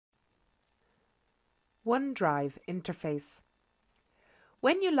OneDrive interface.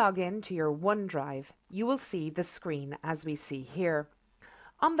 When you log in to your OneDrive, you will see the screen as we see here.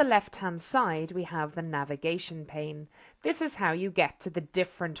 On the left-hand side, we have the navigation pane. This is how you get to the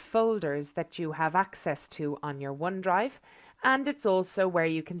different folders that you have access to on your OneDrive, and it's also where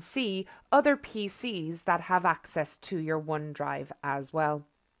you can see other PCs that have access to your OneDrive as well.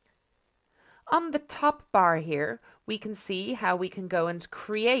 On the top bar here, we can see how we can go and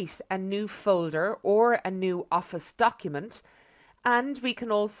create a new folder or a new Office document, and we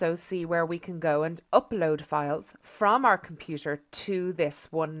can also see where we can go and upload files from our computer to this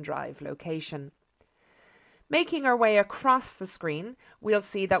OneDrive location. Making our way across the screen, we'll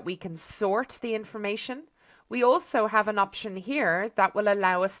see that we can sort the information. We also have an option here that will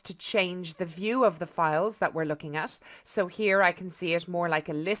allow us to change the view of the files that we're looking at. So here I can see it more like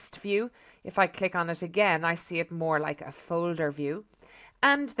a list view. If I click on it again, I see it more like a folder view.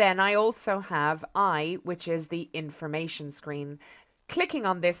 And then I also have which is the information screen. Clicking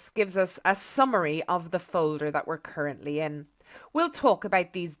on this gives us a summary of the folder that we're currently in. We'll talk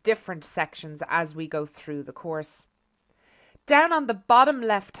about these different sections as we go through the course. Down on the bottom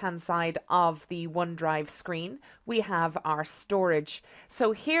left-hand side of the OneDrive screen, we have our storage.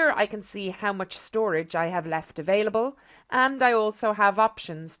 So here I can see how much storage I have left available, and I also have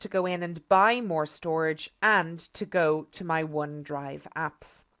options to go in and buy more storage and to go to my OneDrive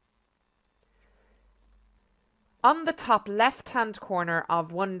apps. On the top left-hand corner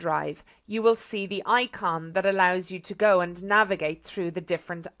of OneDrive, you will see the icon that allows you to go and navigate through the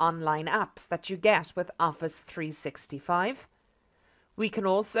different online apps that you get with Office 365. We can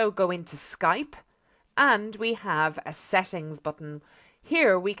also go into Skype, and we have a settings button.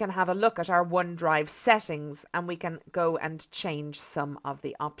 Here we can have a look at our OneDrive settings, and we can go and change some of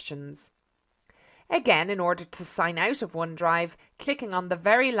the options. Again, in order to sign out of OneDrive, clicking on the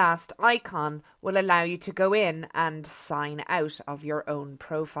very last icon will allow you to go in and sign out of your own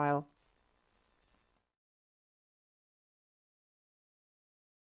profile.